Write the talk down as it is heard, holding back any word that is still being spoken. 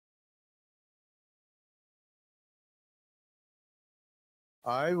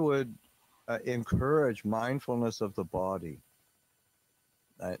I would encourage mindfulness of the body.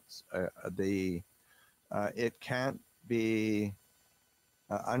 That's the it can't be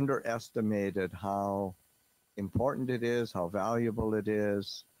underestimated how important it is, how valuable it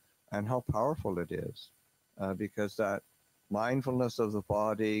is, and how powerful it is, because that mindfulness of the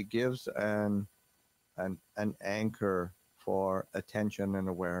body gives an anchor for attention and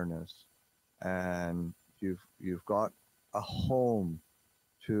awareness, and you've got a home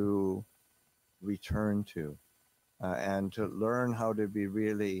to return to, and to learn how to be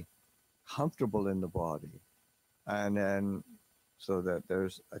really comfortable in the body, and then so that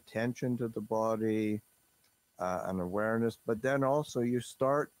there's attention to the body, an awareness, but then also you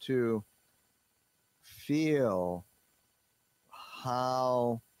start to feel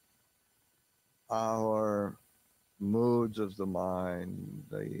how our moods of the mind,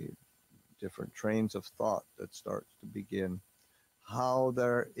 the different trains of thought that starts to begin, how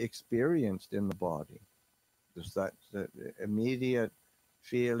they're experienced in the body. There's that immediate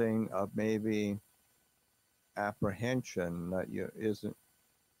feeling of maybe apprehension that you isn't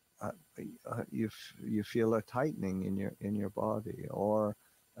uh, you feel a tightening in your body, or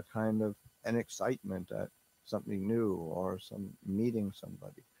a kind of an excitement at something new, or some meeting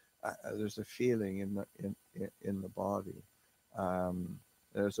somebody. There's a feeling in the body. Um,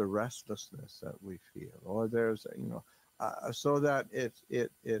 there's a restlessness that we feel, or there's so that it's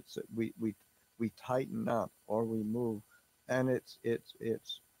we tighten up or we move, and it's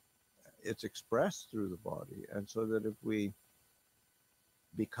expressed through the body, and so that if we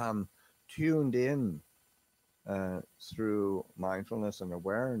become tuned in through mindfulness and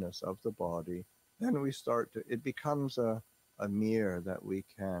awareness of the body, then we start to, it becomes a mirror that we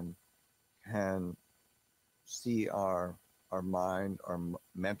can see our mind, our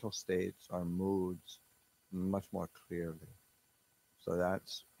mental states, our moods much more clearly. So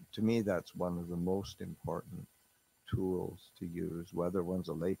that's, to me, that's one of the most important tools to use, whether one's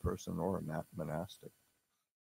a layperson or a monastic.